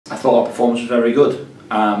thought our performance was very good.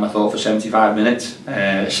 I thought for 75 minutes,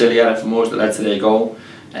 silly error from us that led to their goal,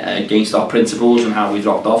 against our principles and how we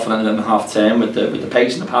dropped off, and then in the half term with the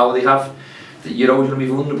pace and the power they have, that you're always going to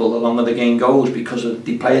be vulnerable the longer the game goes, because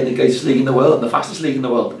they play in the greatest league in the world, the fastest league in the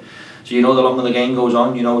world. So you know the longer the game goes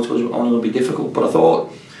on, you know it's only going to be difficult. But I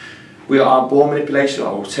thought our ball manipulation,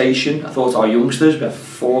 our rotation, I thought our youngsters, we had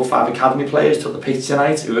 4 or 5 academy players took the pitch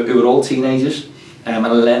tonight who were all teenagers and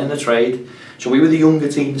are learning the trade. So we were the younger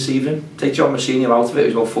team this evening. Take John Messina out of it, he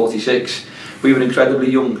was about 46. We were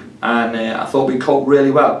incredibly young, and I thought we coped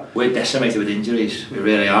really well. We're decimated with injuries, we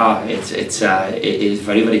really are. It is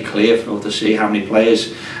very, very clear for us to see how many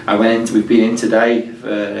players we've been in today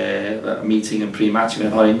for a meeting and pre-match. We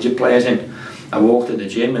had our injured players in. I walked in the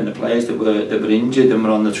gym, and the players that were injured and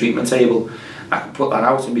were on the treatment table, I could put that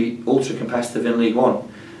out and be ultra competitive in League One.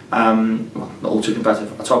 Well, not ultra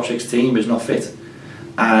competitive, our top 6 team is not fit.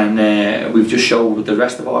 And we've just showed with the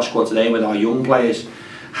rest of our squad today, with our young players,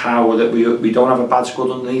 how that we don't have a bad squad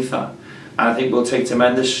underneath that. And I think we'll take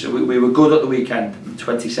tremendous. We were good at the weekend,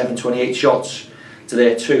 27, 28 shots to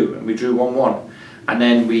their 2, and we drew 1-1. And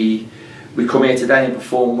then we come here today and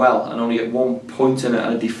perform well, and only get 1 point and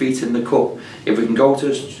a defeat in the cup. If we can go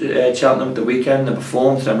to Cheltenham at the weekend and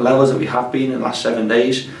perform to them levels that we have been in the last 7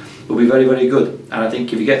 days, we'll be very, very good. And I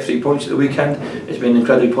think if you get 3 points at the weekend, it's been an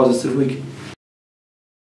incredibly positive week.